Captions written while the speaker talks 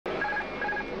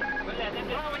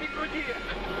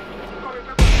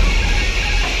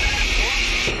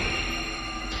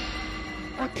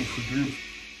I can forgive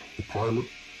the pilot.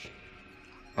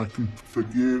 I can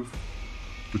forgive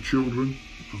the children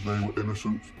because they were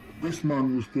innocent. This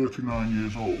man was 39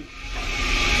 years old.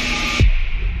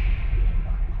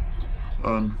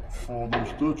 And for those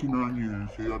 39 years,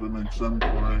 he had an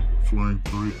exemplary flying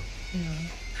career. Yeah.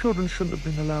 Children shouldn't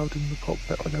have been allowed in the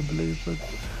cockpit, I don't believe, but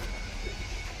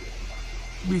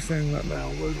me saying that now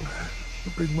was a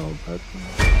big mouthpad.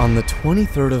 On the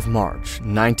 23rd of March,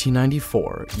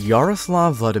 1994,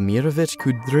 Yaroslav Vladimirovich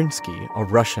Kudrynsky, a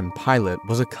Russian pilot,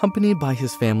 was accompanied by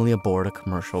his family aboard a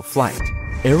commercial flight.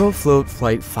 Aeroflot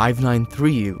Flight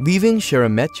 593, leaving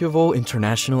Sheremetyevo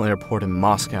International Airport in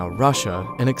Moscow, Russia,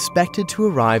 and expected to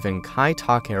arrive in Kai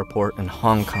Tak Airport in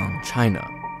Hong Kong, China.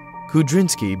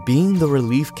 Kudrynsky, being the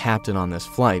relief captain on this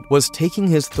flight, was taking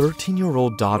his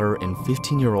 13-year-old daughter and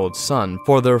 15-year-old son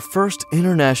for their first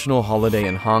international holiday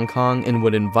in Hong Kong and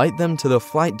would invite them to the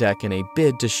flight deck in a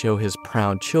bid to show his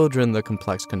proud children the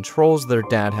complex controls their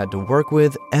dad had to work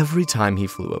with every time he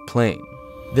flew a plane.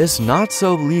 This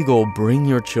not-so-legal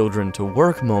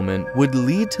bring-your-children-to-work moment would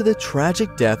lead to the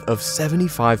tragic death of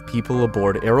 75 people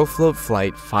aboard Aeroflot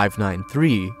Flight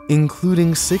 593,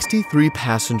 including 63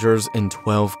 passengers and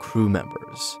 12 crew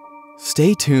members.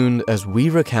 Stay tuned as we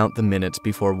recount the minutes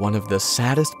before one of the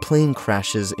saddest plane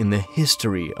crashes in the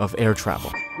history of air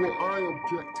travel. What I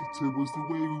objected to was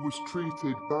the way we was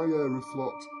treated by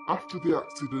Aeroflot. After the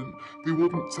accident, they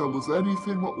wouldn't tell us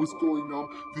anything what was going on.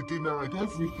 They denied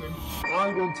everything.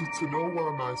 I wanted to know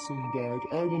why my son died.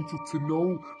 I wanted to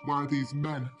know why these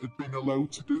men had been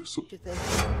allowed to do such a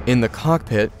thing. In the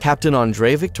cockpit, Captain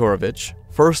Andrei Viktorovich,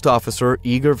 First Officer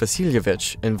Igor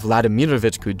Vasilievich, and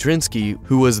Vladimirovich Kudrynsky,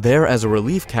 who was there as a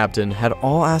relief captain, had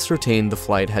all ascertained the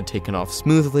flight had taken off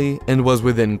smoothly and was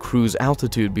within cruise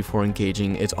altitude before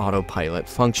engaging its autopilot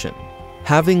function.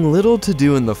 Having little to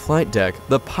do in the flight deck,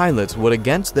 the pilots would,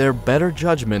 against their better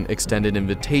judgment, extend an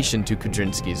invitation to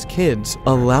Kudrynsky's kids,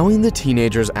 allowing the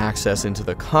teenagers access into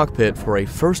the cockpit for a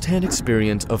first-hand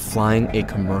experience of flying a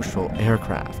commercial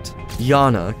aircraft.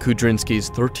 Yana,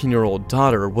 Kudrynsky's 13-year-old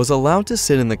daughter, was allowed to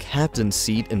sit in the captain's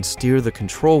seat and steer the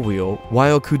control wheel,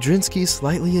 while Kudrynsky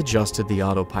slightly adjusted the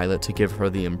autopilot to give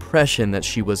her the impression that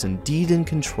she was indeed in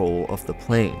control of the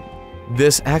plane.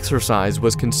 This exercise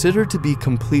was considered to be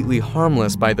completely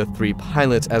harmless by the three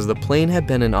pilots, as the plane had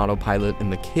been in autopilot and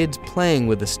the kids playing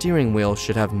with the steering wheel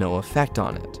should have no effect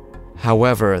on it.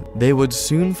 However, they would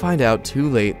soon find out too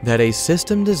late that a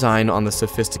system design on the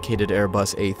sophisticated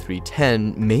Airbus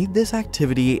A310 made this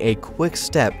activity a quick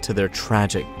step to their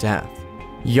tragic death.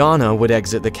 Yana would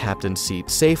exit the captain's seat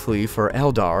safely for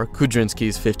Eldar,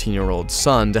 Kudrynsky's 15-year-old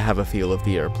son, to have a feel of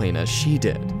the airplane as she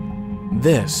did.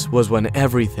 This was when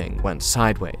everything went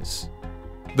sideways.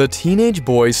 The teenage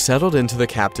boy settled into the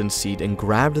captain's seat and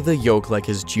grabbed the yoke like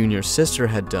his junior sister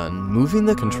had done, moving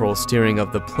the control steering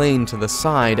of the plane to the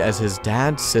side as his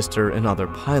dad, sister, and other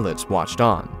pilots watched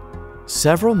on.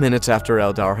 Several minutes after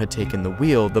Eldar had taken the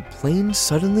wheel, the plane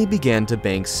suddenly began to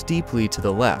bank steeply to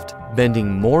the left,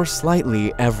 bending more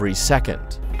slightly every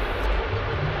second.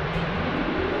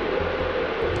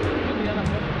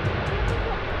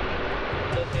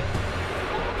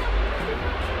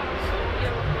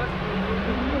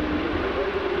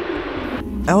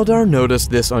 Eldar noticed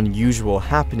this unusual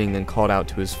happening and called out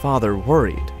to his father,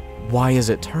 worried. Why is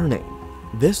it turning?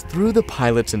 This threw the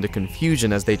pilots into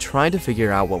confusion as they tried to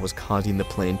figure out what was causing the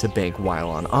plane to bank while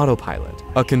on autopilot,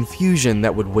 a confusion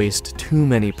that would waste too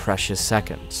many precious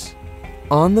seconds.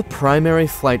 On the primary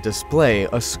flight display,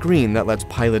 a screen that lets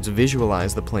pilots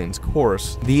visualize the plane's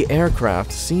course, the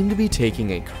aircraft seemed to be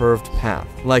taking a curved path,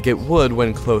 like it would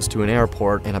when close to an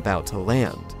airport and about to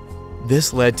land.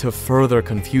 This led to further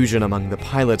confusion among the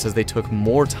pilots as they took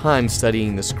more time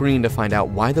studying the screen to find out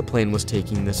why the plane was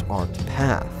taking this arced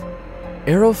path.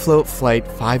 Aeroflot Flight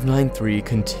 593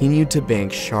 continued to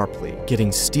bank sharply,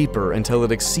 getting steeper until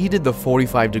it exceeded the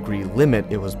 45-degree limit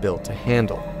it was built to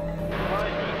handle.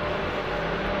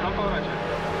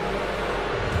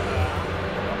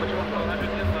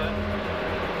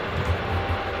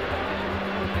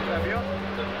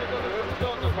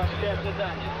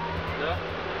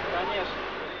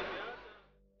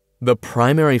 The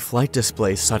primary flight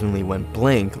display suddenly went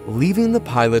blank, leaving the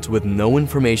pilots with no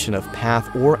information of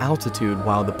path or altitude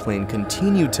while the plane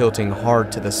continued tilting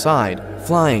hard to the side,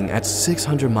 flying at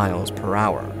 600 miles per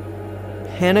hour.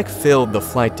 Panic filled the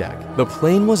flight deck. The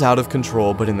plane was out of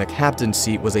control, but in the captain's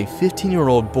seat was a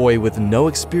 15-year-old boy with no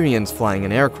experience flying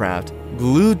an aircraft,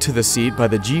 glued to the seat by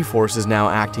the G-forces now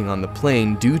acting on the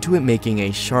plane due to it making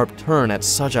a sharp turn at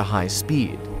such a high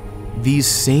speed. These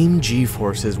same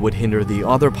G-forces would hinder the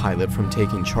other pilot from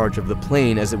taking charge of the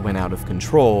plane as it went out of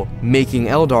control, making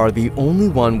Eldar the only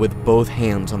one with both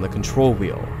hands on the control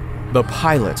wheel. The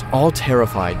pilots, all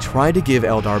terrified, tried to give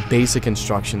Eldar basic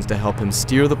instructions to help him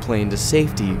steer the plane to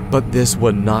safety, but this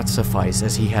would not suffice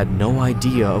as he had no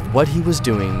idea of what he was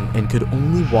doing and could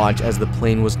only watch as the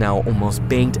plane was now almost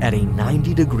banked at a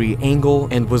 90-degree angle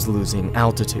and was losing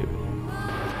altitude.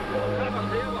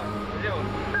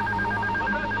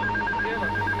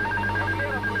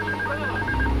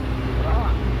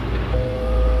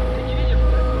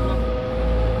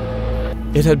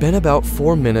 It had been about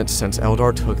 4 minutes since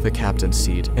Eldar took the captain's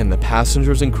seat, and the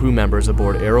passengers and crew members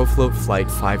aboard Aeroflot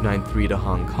Flight 593 to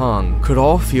Hong Kong could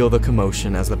all feel the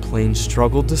commotion as the plane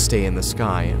struggled to stay in the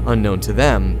sky. Unknown to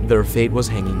them, their fate was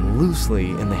hanging loosely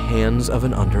in the hands of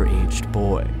an underaged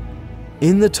boy.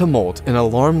 In the tumult, an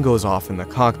alarm goes off in the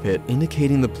cockpit,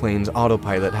 indicating the plane's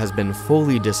autopilot has been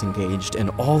fully disengaged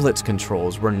and all its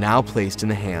controls were now placed in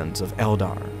the hands of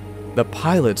Eldar. The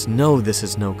pilots know this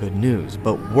is no good news,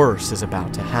 but worse is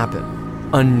about to happen.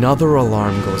 Another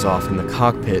alarm goes off in the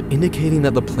cockpit, indicating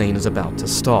that the plane is about to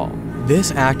stall.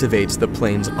 This activates the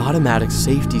plane's automatic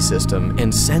safety system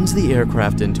and sends the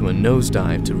aircraft into a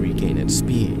nosedive to regain its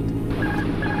speed.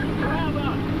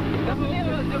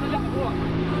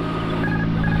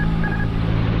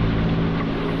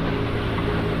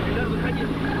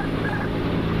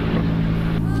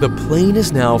 The plane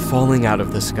is now falling out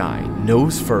of the sky,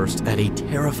 nose first, at a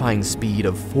terrifying speed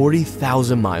of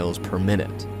 40,000 miles per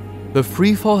minute. The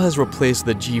freefall has replaced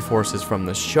the G-forces from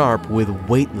the sharp with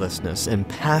weightlessness, and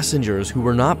passengers who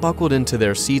were not buckled into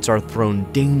their seats are thrown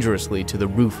dangerously to the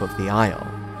roof of the aisle.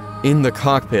 In the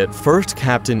cockpit, First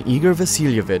Captain Igor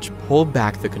Vasilyevich pulled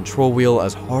back the control wheel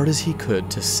as hard as he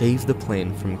could to save the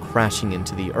plane from crashing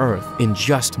into the earth in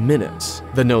just minutes.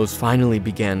 The nose finally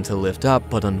began to lift up,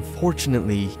 but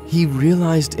unfortunately, he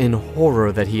realized in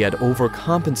horror that he had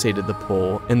overcompensated the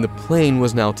pull, and the plane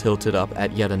was now tilted up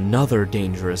at yet another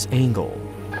dangerous angle.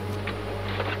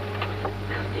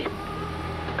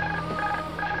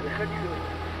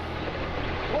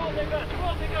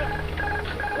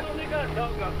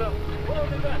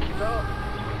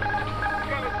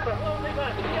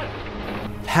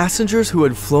 Passengers who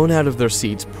had flown out of their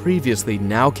seats previously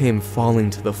now came falling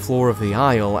to the floor of the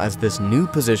aisle as this new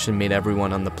position made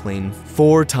everyone on the plane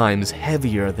 4 times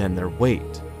heavier than their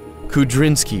weight.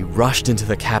 Kudrinsky rushed into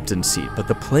the captain's seat, but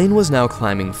the plane was now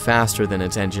climbing faster than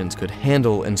its engines could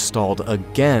handle and stalled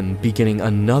again, beginning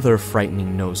another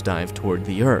frightening nosedive toward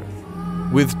the earth.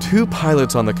 With 2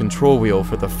 pilots on the control wheel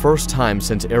for the first time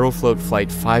since Aeroflot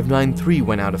Flight 593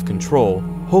 went out of control,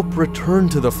 hope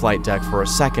returned to the flight deck for a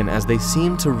second as they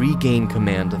seemed to regain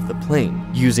command of the plane,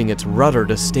 using its rudder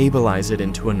to stabilize it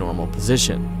into a normal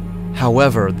position.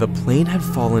 However, the plane had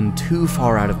fallen too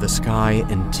far out of the sky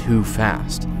and too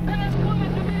fast.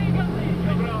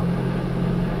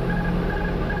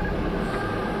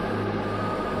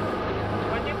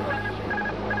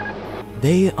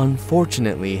 They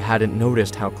unfortunately hadn't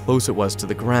noticed how close it was to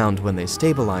the ground when they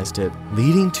stabilized it,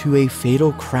 leading to a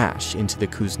fatal crash into the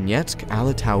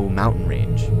Kuznetsk-Alatau mountain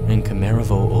range in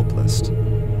Kemerovo Oblast.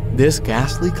 This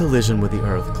ghastly collision with the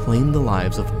Earth claimed the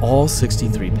lives of all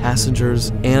 63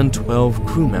 passengers and 12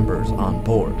 crew members on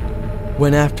board.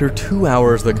 When after 2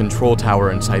 hours the control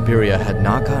tower in Siberia had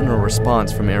not gotten a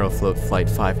response from Aeroflot Flight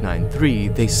 593,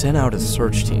 they sent out a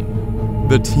search team.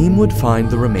 The team would find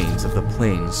the remains of the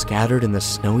plane scattered in the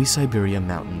snowy Siberia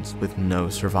mountains with no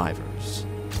survivors.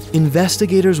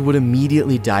 Investigators would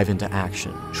immediately dive into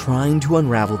action, trying to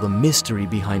unravel the mystery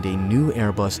behind a new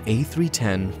Airbus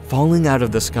A310 falling out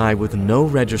of the sky with no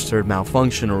registered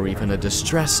malfunction or even a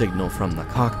distress signal from the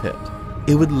cockpit.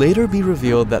 It would later be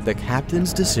revealed that the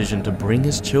captain's decision to bring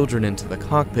his children into the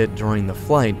cockpit during the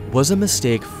flight was a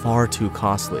mistake far too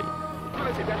costly.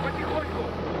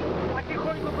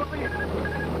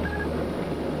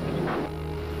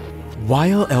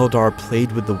 While Eldar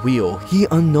played with the wheel, he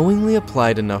unknowingly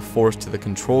applied enough force to the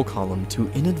control column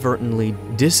to inadvertently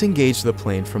disengage the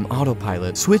plane from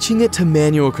autopilot, switching it to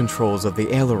manual controls of the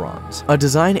ailerons, a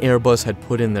design Airbus had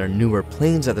put in their newer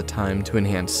planes at the time to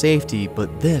enhance safety,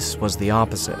 but this was the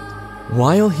opposite.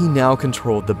 While he now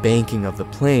controlled the banking of the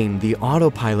plane, the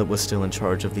autopilot was still in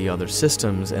charge of the other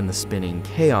systems and the spinning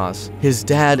chaos. His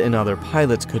dad and other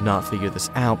pilots could not figure this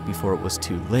out before it was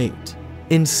too late.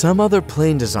 In some other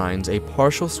plane designs, a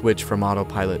partial switch from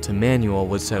autopilot to manual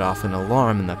would set off an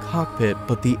alarm in the cockpit,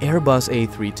 but the Airbus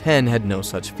A310 had no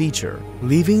such feature,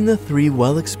 leaving the 3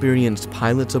 well-experienced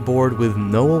pilots aboard with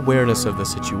no awareness of the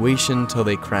situation till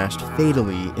they crashed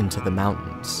fatally into the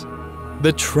mountains.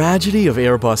 The tragedy of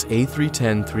Airbus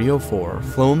A310-304,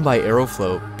 flown by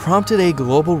Aeroflot, prompted a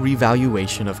global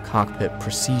revaluation of cockpit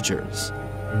procedures.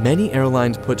 Many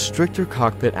airlines put stricter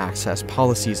cockpit access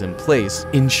policies in place,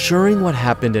 ensuring what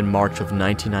happened in March of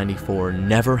 1994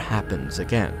 never happens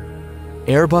again.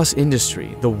 Airbus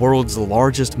Industry, the world's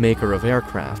largest maker of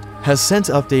aircraft, has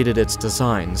since updated its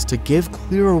designs to give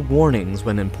clearer warnings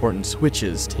when important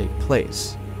switches take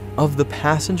place. Of the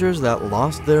passengers that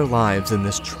lost their lives in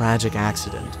this tragic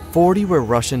accident, 40 were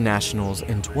Russian nationals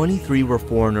and 23 were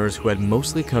foreigners who had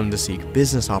mostly come to seek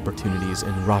business opportunities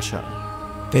in Russia.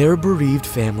 Their bereaved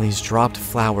families dropped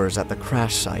flowers at the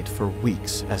crash site for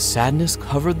weeks as sadness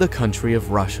covered the country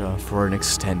of Russia for an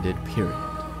extended period.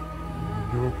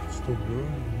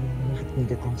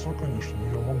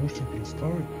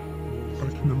 I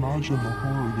can imagine the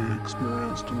horror they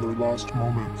experienced in their last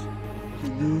moments. He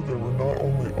knew there were not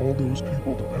only all those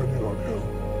people depending on him,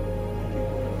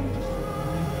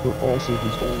 but also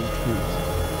his own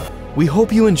kids. We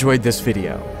hope you enjoyed this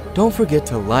video. Don't forget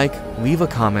to like, leave a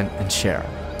comment, and share.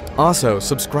 Also,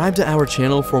 subscribe to our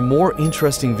channel for more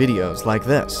interesting videos like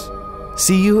this.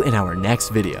 See you in our next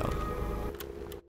video.